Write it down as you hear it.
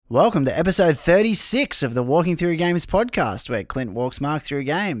Welcome to episode 36 of the Walking Through Games podcast, where Clint walks Mark through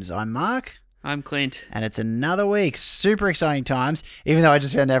games. I'm Mark. I'm Clint. And it's another week. Super exciting times, even though I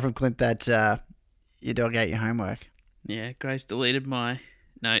just found out from Clint that your dog ate your homework. Yeah, Grace deleted my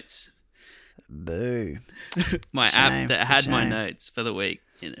notes. Boo. My app that had my notes for the week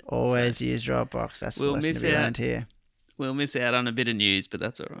in it. Always use Dropbox. That's the lesson to be learned here. We'll miss out on a bit of news, but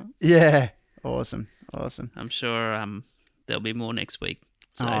that's all right. Yeah. Awesome. I'm sure there'll be more next week.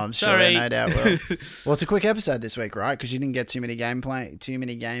 So, I'm sure, no doubt will. Well, it's a quick episode this week, right? Because you didn't get too many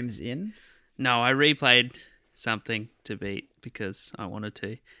games in. No, I replayed something to beat because I wanted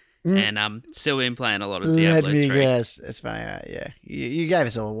to. And still been playing a lot of Diablo 3. Yes, it's funny. Yeah, you gave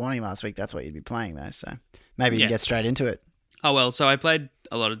us all a warning last week. That's what you'd be playing, though. So maybe you can get straight into it. Oh, well, so I played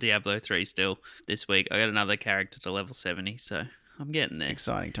a lot of Diablo 3 still this week. I got another character to level 70, so I'm getting there.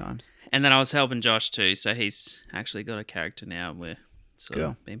 Exciting times. And then I was helping Josh too, so he's actually got a character now, and we're sort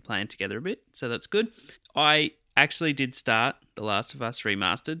of been playing together a bit, so that's good. I actually did start The Last of Us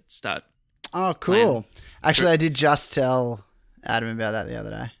Remastered. Oh, cool. Actually, I did just tell Adam about that the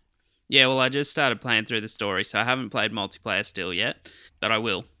other day. Yeah, well, I just started playing through the story, so I haven't played multiplayer still yet, but I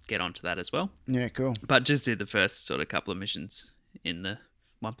will get onto that as well. Yeah, cool. But just did the first sort of couple of missions in the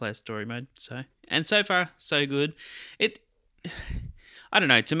one-player story mode, and so far, so good. I don't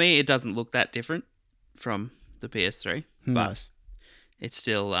know, to me, it doesn't look that different from the PS3, Nice. but it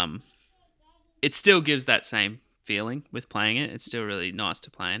still gives that same feeling with playing it. It's still really nice to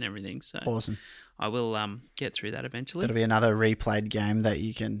play and everything. So awesome. I will get through that eventually. That'll be another replayed game that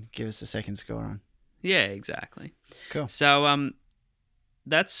you can give us a second score on. Yeah, exactly. Cool. So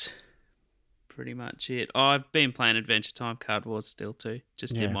that's pretty much it. I've been playing Adventure Time Card Wars still too.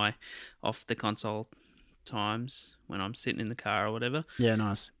 Just in my off the console times when I'm sitting in the car or whatever. Yeah,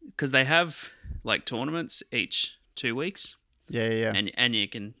 nice. Because they have like tournaments each 2 weeks. Yeah. And you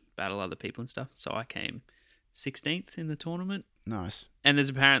can battle other people and stuff. So I came 16th in the tournament. Nice. And there's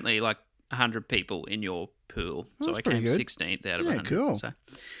apparently like 100 people in your pool. That's so I came good. 16th out of 100. Cool. So,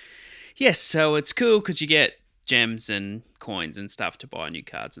 yes, so it's cool because you get gems and coins and stuff to buy new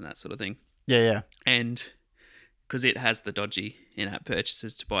cards and that sort of thing. Yeah. And because it has the dodgy in-app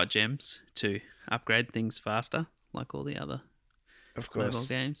purchases to buy gems to upgrade things faster, like all the other mobile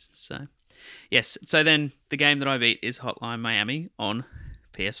games. So, yes. So then the game that I beat is Hotline Miami on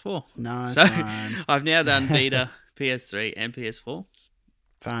PS4. Nice. So I've now done beta PS3 and PS4.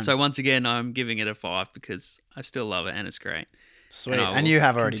 Fun. So once again, I'm giving it a 5 because I still love it and it's great. Sweet. And you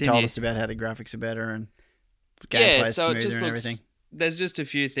have already told us about how the graphics are better and gameplay smoother and everything. There's just a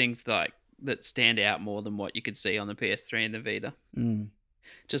few things that stand out more than what you could see on the PS3 and the Vita.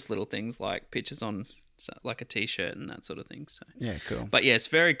 Just little things like pictures on like a t-shirt and that sort of thing. So yeah, cool. But yeah, it's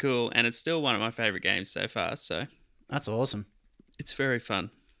very cool and it's still one of my favorite games so far. So that's awesome. It's very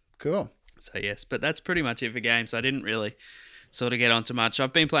fun. Cool. So yes, but that's pretty much it for games. So I didn't really sort of get onto much.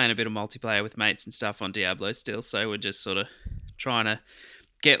 I've been playing a bit of multiplayer with mates and stuff on Diablo still, so we're just sort of trying to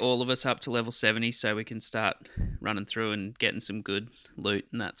get all of us up to level 70 so we can start running through and getting some good loot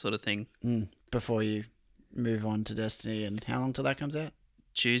and that sort of thing. Before you move on to Destiny, and how long till that comes out?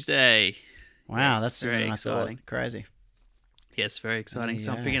 Tuesday. Wow, yes, that's very exciting. Crazy. Yes, very exciting.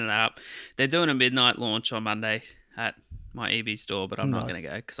 So I'm picking it up. They're doing a midnight launch on Monday at my EB store, but I'm not going to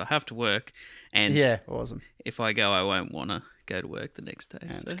go because I have to work. And awesome. If I go, I won't want to go to work the next day.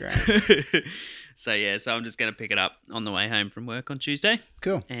 That's great. So I'm just going to pick it up on the way home from work on Tuesday.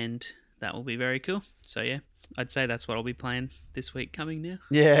 Cool. And that will be very cool. So I'd say that's what I'll be playing this week coming now.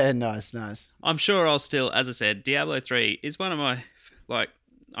 Yeah, nice. I'm sure I'll still, as I said, Diablo 3 is one of my,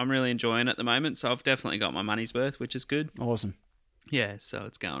 I'm really enjoying it at the moment. So I've definitely got my money's worth, which is good. Awesome. Yeah, so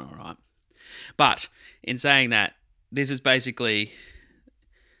it's going all right. But in saying that, this is basically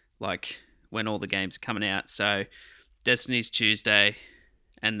like when all the games are coming out. So Destiny's Tuesday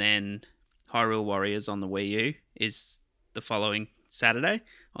and then Hyrule Warriors on the Wii U is the following Saturday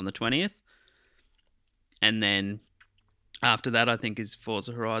on the 20th. And then after that, I think is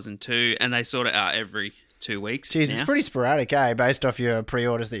Forza Horizon 2. And they sort of are every 2 weeks. Jeez, now. It's pretty sporadic, based off your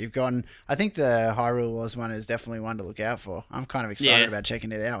pre-orders that you've gotten. I think the Hyrule Wars one is definitely one to look out for. I'm kind of excited about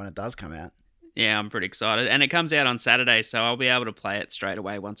checking it out when it does come out. Yeah, I'm pretty excited. And it comes out on Saturday, so I'll be able to play it straight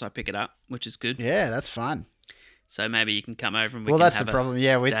away once I pick it up, which is good. Yeah, that's fun. So maybe you can come over and we can have that's the problem.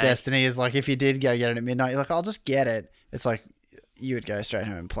 With Destiny is like if you did go get it at midnight, you're like, I'll just get it. It's like you would go straight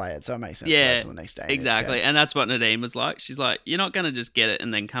home and play it. So it makes sense to wait till the next day. Exactly. And that's what Nadine was like. She's like, you're not going to just get it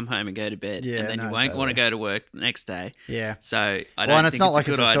and then come home and go to bed. And then you won't want to go to work the next day. Yeah. So I don't think it's not like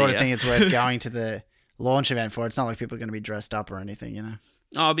it's the sort of thing it's worth going to the launch event for. It's not like people are going to be dressed up or anything, you know?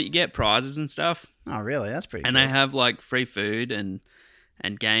 Oh, but you get prizes and stuff. Oh, really? That's pretty cool. And they have like free food and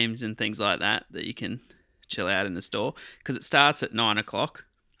and games and things like that you can chill out in the store, because it starts at 9 o'clock.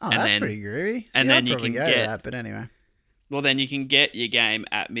 Oh, that's pretty groovy. And then you can get that, but anyway. Well, then you can get your game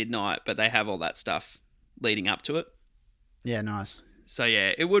at midnight, but they have all that stuff leading up to it. Yeah, nice. So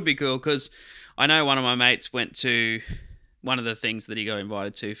yeah, it would be cool, because I know one of my mates went to one of the things that he got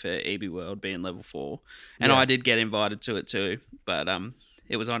invited to for EB World being level 4, and I did get invited to it too, but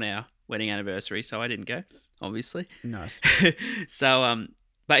it was on our wedding anniversary, so I didn't go, obviously. Nice. So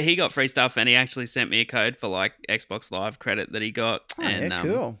but he got free stuff, and he actually sent me a code for like Xbox Live credit that he got. Oh, and yeah,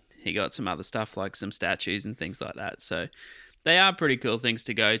 cool. He got some other stuff like some statues and things like that. So they are pretty cool things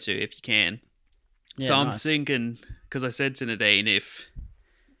to go to if you can. Yeah, so I'm nice. thinking, because I said to Nadine, if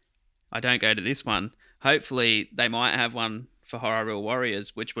I don't go to this one, hopefully they might have one for Horror Real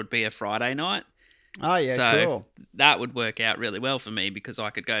Warriors, which would be a Friday night. Oh, yeah, so cool. That would work out really well for me, because I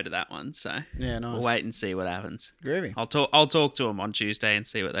could go to that one. So yeah, nice. we'll wait and see what happens. Groovy. I'll talk to them on Tuesday and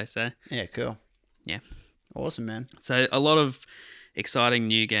see what they say. Yeah, cool. Yeah. Awesome, man. So a lot of exciting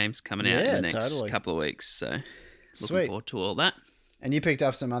new games coming out in the next totally. couple of weeks. So Sweet. looking forward to all that. And you picked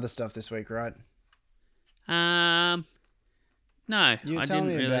up some other stuff this week, right? No, You I tell didn't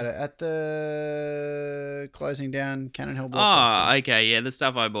me really. about it at the closing down Cannon Hill Oh, Blockbuster. okay, yeah, the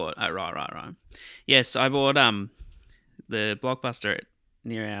stuff I bought. Oh, right. Yes, I bought the Blockbuster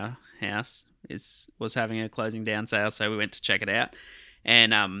near our house was having a closing down sale, so we went to check it out,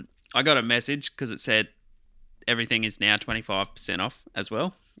 and I got a message because it said everything is now 25% off as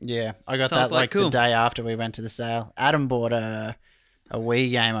well. Yeah, I got So I was that like, cool. the day after we went to the sale. Adam bought a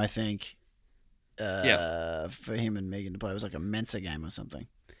Wii game, I think. For him and Megan to play. It was like a Mensa game or something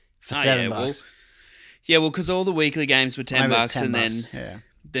for $7. Well, because all the weekly games were $10, Maybe it was $10, and then yeah,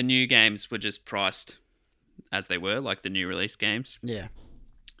 the new games were just priced as they were, like the new release games. yeah,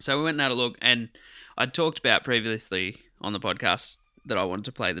 So we went and had a look, and I talked about previously on the podcast that I wanted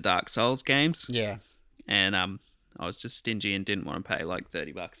to play the Dark Souls games, yeah. and I was just stingy and didn't want to pay like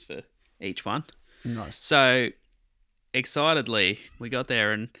 $30 for each one. Nice. So excitedly, we got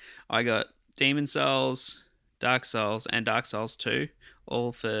there, and I got Demon Souls, Dark Souls, and Dark Souls 2,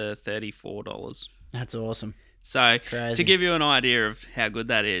 all for $34. That's awesome. So Crazy. to give you an idea of how good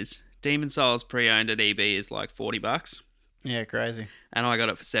that is, Demon Souls pre-owned at EB is like $40, Yeah, crazy. and I got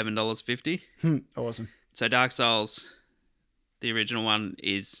it for $7.50. Awesome. So Dark Souls, the original one,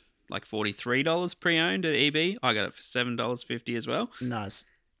 is like $43 pre-owned at EB. I got it for $7.50 as well. Nice.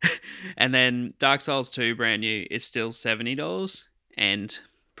 And then Dark Souls 2 brand new is still $70, and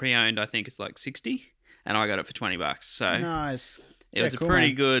pre-owned I think it's like $60, and I got it for $20. So Nice. it was cool, a pretty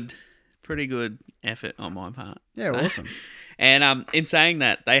man. good effort on my part. Yeah, So- awesome. And in saying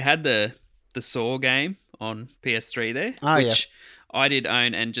that, they had the Saw game on PS3 there, Oh, yeah. which I did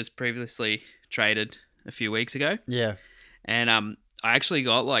own and just previously traded a few weeks ago. Yeah. And I actually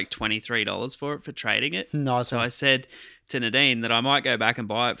got like $23 for it for trading it. Nice So one. I said to Nadine that I might go back and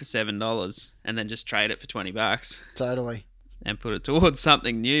buy it for $7 and then just trade it for $20 Totally. and put it towards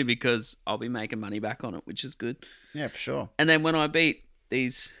something new, because I'll be making money back on it, which is good. Yeah, for sure. And then when I beat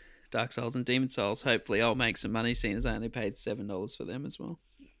these Dark Souls and Demon Souls, hopefully I'll make some money, seeing as I only paid $7 for them as well.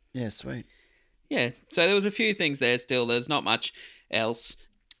 Yeah, sweet. Yeah, so there was a few things there still. There's not much else.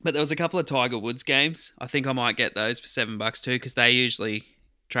 But there was a couple of Tiger Woods games. I think I might get those for $7 too, because they usually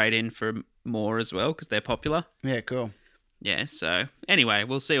trade in for more as well, because they're popular. Yeah, cool. Yeah, so anyway,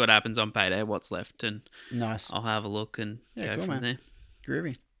 we'll see what happens on payday, what's left, and Nice. I'll have a look and Yeah, go cool, from man. there.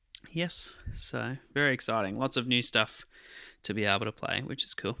 Groovy. Yes, so very exciting. Lots of new stuff to be able to play, which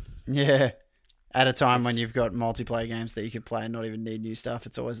is cool. Yeah. At a time when Yes. you've got multiplayer games that you could play and not even need new stuff,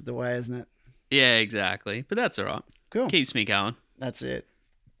 it's always the way, isn't it? Yeah, exactly. But that's all right. Cool. Keeps me going. That's it.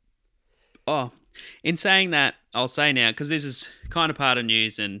 Oh, in saying that, I'll say now, because this is kind of part of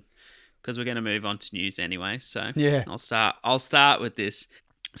news, and because we're going to move on to news anyway, so Yeah. I'll start with this.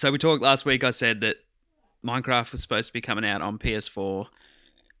 So we talked last week, I said that Minecraft was supposed to be coming out on PS4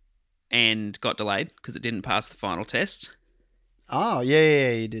 and got delayed because it didn't pass the final tests. Oh,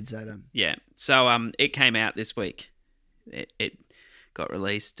 yeah, you did say that. Yeah. So it came out this week. It got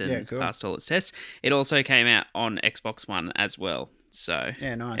released and Yeah, cool. passed all its tests. It also came out on Xbox One as well. So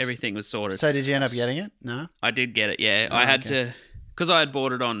Yeah, nice. everything was sorted. So did you end up getting it? No? I did get it, yeah. Oh, I had okay. to, because I had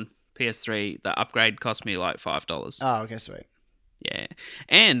bought it on PS3, the upgrade cost me like $5. Oh, okay, sweet. Yeah.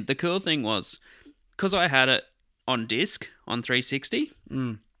 And the cool thing was, because I had it on disc on 360,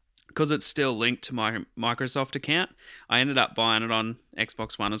 because it's still linked to my Microsoft account, I ended up buying it on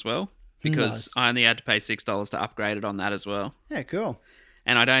Xbox One as well, because Nice. I only had to pay $6 to upgrade it on that as well. Yeah, cool.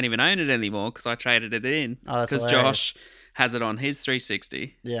 And I don't even own it anymore because I traded it in. Oh, that's Because hilarious. Josh has it on his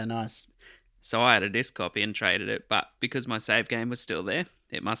 360. Yeah, nice. So I had a disc copy and traded it, but because my save game was still there,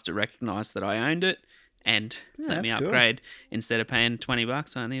 it must have recognised that I owned it and let me that's cool. upgrade. Instead of paying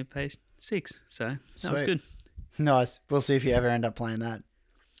 $20, I only paid $6. So that was Sweet. good. Nice. We'll see if you ever end up playing that.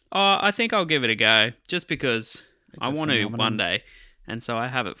 Oh, I think I'll give it a go just because I a want to phenomenon. one day. And so I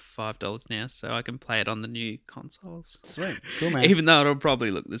have it for $5 now, so I can play it on the new consoles. Sweet. Cool, man. Even though it'll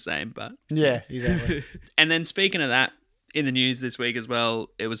probably look the same, but... Yeah, exactly. And then speaking of that, in the news this week as well,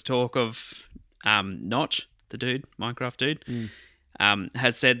 it was talk of Notch, the dude, Minecraft dude,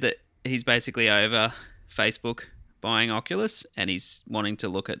 has said that he's basically over Facebook buying Oculus and he's wanting to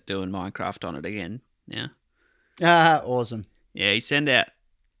look at doing Minecraft on it again now. Awesome. Yeah, he sent out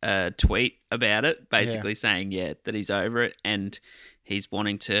a tweet about it, basically saying, that he's over it and he's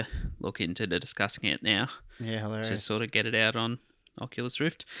wanting to look into discussing it now. Yeah, hilarious. To sort of get it out on Oculus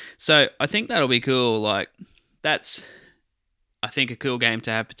Rift. So I think that'll be cool. Like, that's, I think, a cool game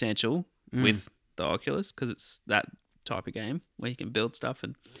to have potential with the Oculus because it's that type of game where you can build stuff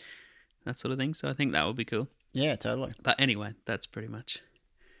and that sort of thing. So I think that would be cool. Yeah, totally. But anyway, that's pretty much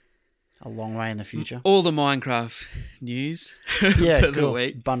A long way in the future. all the Minecraft news Yeah, for cool. the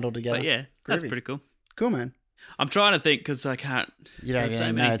week. Bundled together. But yeah, that's Groovy. pretty cool. Cool, man. I'm trying to think because I can't. You don't There's have so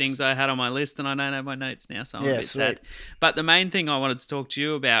any many notes. things I had on my list and I don't have my notes now, so I'm a Yeah, bit sweet. sad. But the main thing I wanted to talk to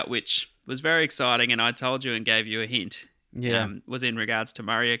you about, which was very exciting, and I told you and gave you a hint, Yeah. was in regards to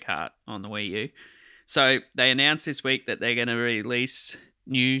Mario Kart on the Wii U. So they announced this week that they're going to release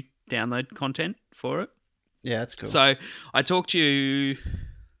new download content for it. Yeah, that's cool. So I talked to you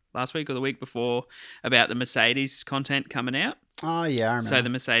last week or the week before about the Mercedes content coming out. Oh, yeah, I remember. So the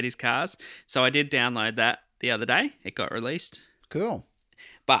Mercedes cars. So I did download that the other day. It got released. Cool.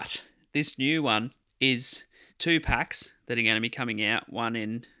 But this new one is 2 packs that are going to be coming out, one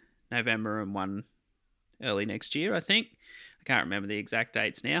in November and one early next year, I think. I can't remember the exact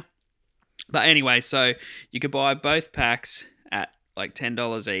dates now. But anyway, so you could buy both packs at like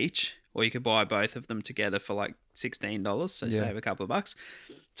 $10 each, or you could buy both of them together for like $16, so save a couple of bucks.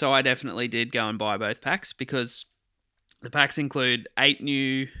 So I definitely did go and buy both packs because the packs include 8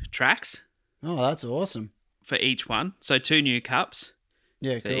 new tracks Oh, that's awesome. for each one. So 2 new cups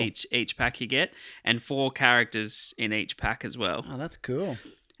Yeah, for cool. each pack you get, and 4 characters in each pack as well. Oh, that's cool.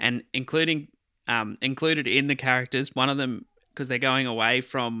 And included in the characters, one of them, because they're going away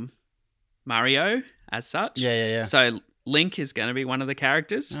from Mario as such. Yeah. So Link is going to be one of the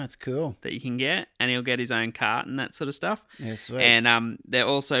characters Oh, that's cool. that you can get, and he'll get his own cart and that sort of stuff. Yeah, sweet. And they're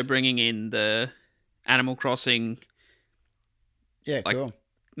also bringing in the Animal Crossing yeah, like, cool.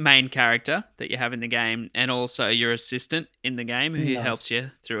 main character that you have in the game, and also your assistant in the game who Nice. helps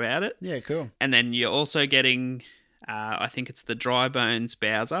you throughout it. Yeah, cool. And then you're also getting, I think it's the Dry Bones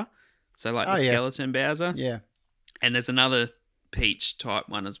Bowser, so like Oh, the yeah. skeleton Bowser. Yeah. And there's another Peach type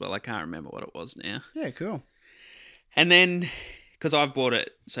one as well. I can't remember what it was now. Yeah, cool. And then, because I've bought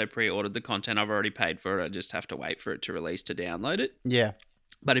it, so pre-ordered the content, I've already paid for it. I just have to wait for it to release to download it. Yeah.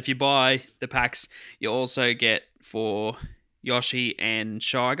 But if you buy the packs, you also get for Yoshi and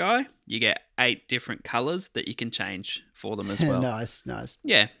Shy Guy, you get 8 different colors that you can change for them as well. Nice.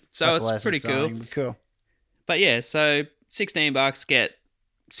 Yeah, so That's it's less pretty cool. exciting, but cool. But yeah, so $16 get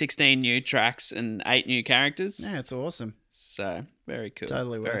 16 new tracks and 8 new characters. Yeah, it's awesome. So very cool.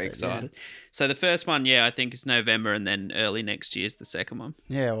 Totally worth very it, excited. So the first one, I think is November, and then early next year is the second one.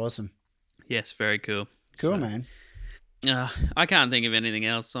 Yeah, awesome. Yes, very cool. Cool, So, man. I can't think of anything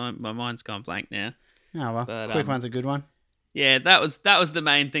else. So my mind's gone blank now. Oh, well. But, Quick one's a good one. Yeah, that was the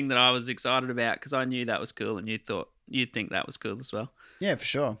main thing that I was excited about because I knew that was cool, and you'd think that was cool as well. Yeah, for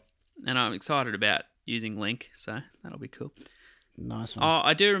sure. And I'm excited about using Link, so that'll be cool. Nice one. Oh,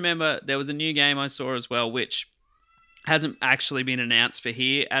 I do remember there was a new game I saw as well, which hasn't actually been announced for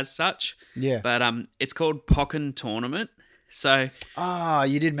here as such, Yeah. but it's called Pokken Tournament. So Oh,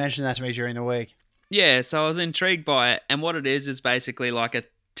 you did mention that to me during the week. yeah, so I was intrigued by it, and what it is basically like a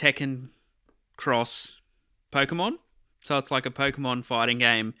Tekken cross Pokemon. So it's like a Pokemon fighting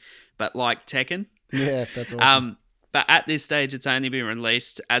game, but like Tekken. Yeah, that's awesome. But at this stage, it's only been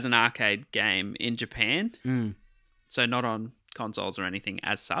released as an arcade game in Japan, so not on consoles or anything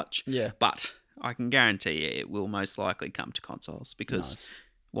as such. Yeah. But I can guarantee you it will most likely come to consoles because Nice.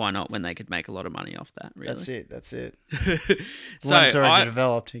 why not when they could make a lot of money off that, really? That's it. So One that's already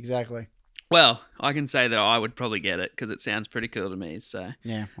developed, exactly. well, I can say that I would probably get it because it sounds pretty cool to me, so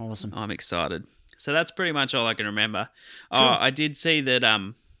Yeah, awesome. I'm excited. So that's pretty much all I can remember. Oh, I did see that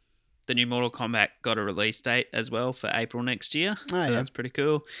the new Mortal Kombat got a release date as well for April next year. Oh, So yeah. that's pretty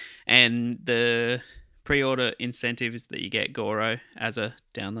cool. And the pre-order incentive is that you get Goro as a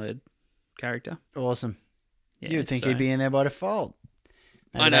download character. Awesome. Yeah, you would think so- he'd be in there by default.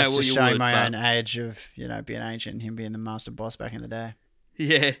 Maybe I know, that's well, just you showing would, my but- own age of, being ancient and him being the master boss back in the day.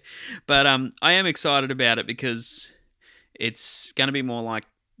 Yeah, but I am excited about it because it's going to be more like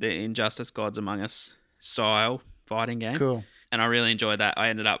the Injustice Gods Among Us style fighting game. Cool. And I really enjoyed that. I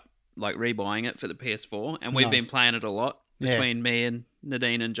ended up like rebuying it for the PS4, and we've been Nice. playing it a lot Yeah. between me and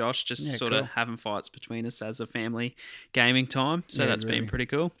Nadine and Josh, just Yeah, sort of cool. having fights between us as a family gaming time. So Yeah, that's really. been pretty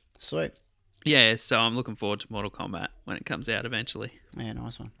cool. Sweet. Yeah, so I'm looking forward to Mortal Kombat when it comes out eventually. Yeah,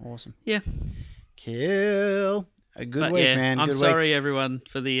 nice one. Awesome. Yeah. Cool. A good But week, yeah, man. I'm Good sorry everyone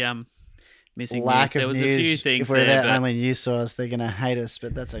for the missing week. Lack news. There of was news. a few things if we're there, their but only news source, they're gonna hate us,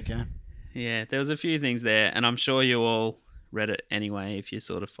 but that's okay. yeah, there was a few things there, and I'm sure you all read it anyway if you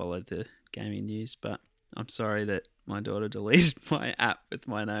sort of followed the gaming news. But I'm sorry that my daughter deleted my app with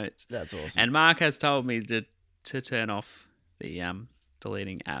my notes. That's awesome. And Mark has told me to turn off the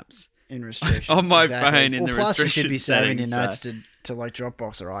deleting apps in restrictions on my exactly. phone in the plus you should restriction be saving your settings, notes to like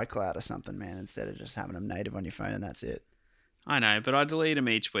Dropbox or iCloud or something, man, instead of just having them native on your phone and that's it. I know, but I delete them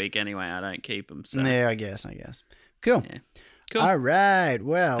each week anyway. I don't keep them. So Yeah, I guess. Cool. Yeah. Cool. All right.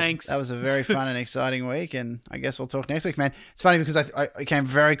 Well, Thanks. That was a very fun and exciting week, and I guess we'll talk next week, man. It's funny because I came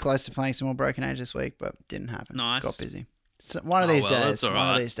very close to playing some more Broken Age this week, but didn't happen. Nice. Got busy. So one of Oh, these well, days. that's all One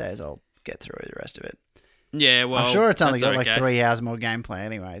of right. these days, I'll get through the rest of it. Yeah, well, I'm sure it's only that's got like okay. 3 hours more gameplay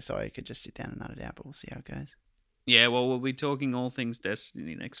anyway, so I could just sit down and nut it out. But we'll see how it goes. Yeah, well, we'll be talking all things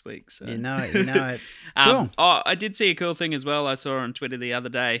Destiny next week. So You know it. You know it. Cool. Oh, I did see a cool thing as well. I saw on Twitter the other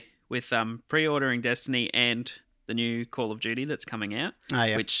day with pre-ordering Destiny and the new Call of Duty that's coming out, Oh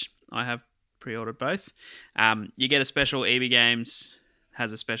yeah. which I have pre-ordered both. You get a special EB Games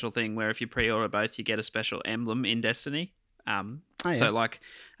has a special thing where if you pre-order both, you get a special emblem in Destiny. yeah. So like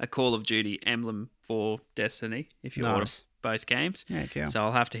a Call of Duty emblem for Destiny if you order Nice. both games. Yeah. Cool. So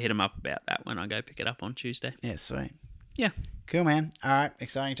I'll have to hit them up about that when I go pick it up on Tuesday. Yeah. Sweet. Yeah. Cool, man. All right.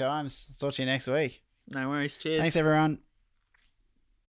 Exciting times. I'll talk to you next week. No worries. Cheers. Thanks, everyone.